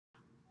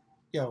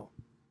Yo,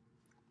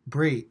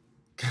 Bree,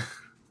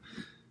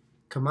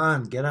 come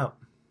on, get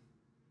up.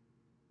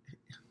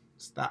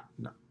 Stop.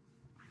 No.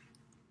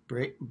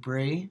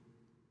 Bree,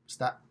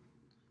 stop.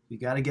 You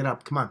gotta get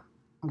up. Come on.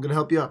 I'm gonna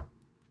help you up.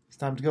 It's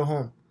time to go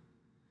home.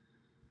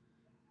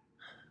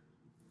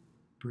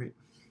 Bree.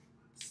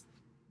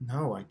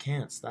 No, I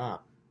can't.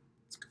 Stop.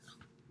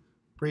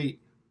 Bree,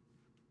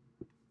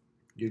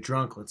 you're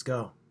drunk. Let's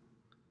go.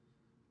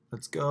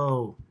 Let's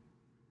go.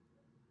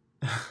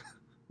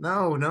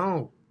 No,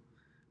 no.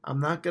 I'm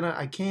not gonna.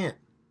 I can't.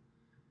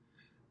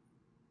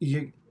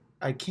 You.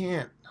 I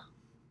can't.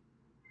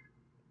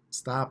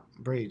 Stop,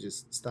 Bree.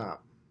 Just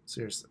stop.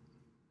 Seriously.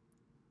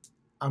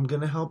 I'm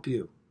gonna help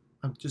you.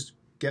 I'm just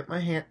get my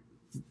hand.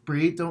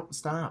 Bree, don't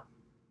stop.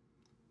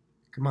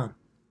 Come on.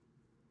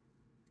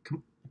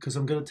 Come, because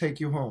I'm gonna take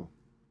you home.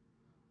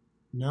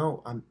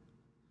 No, I'm.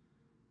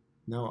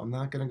 No, I'm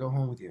not gonna go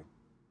home with you.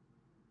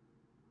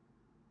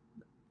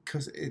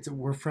 Cause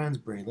we're friends,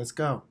 Bree. Let's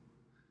go.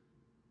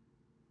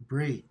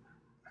 Bree,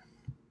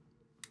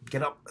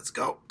 get up. Let's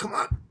go. Come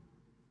on.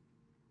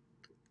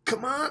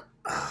 Come on.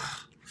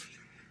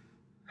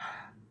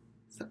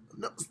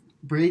 No,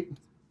 Bree,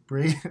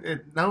 Bree.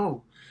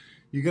 No,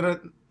 you're gonna.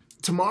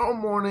 Tomorrow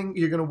morning,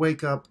 you're gonna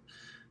wake up,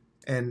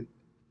 and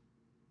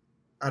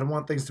I don't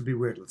want things to be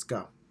weird. Let's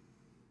go.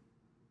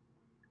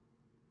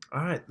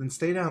 All right, then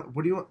stay down.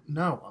 What do you want?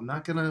 No, I'm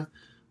not gonna.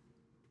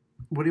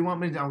 What do you want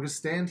me to do? I'm gonna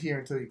stand here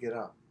until you get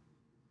up.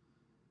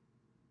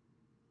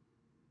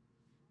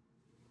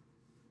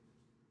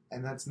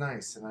 And that's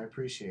nice, and I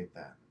appreciate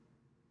that.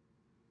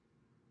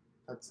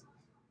 That's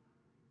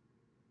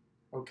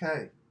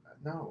okay.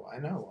 No, I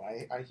know.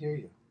 I hear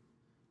you.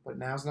 But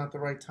now's not the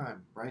right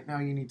time. Right now,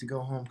 you need to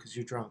go home because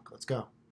you're drunk. Let's go.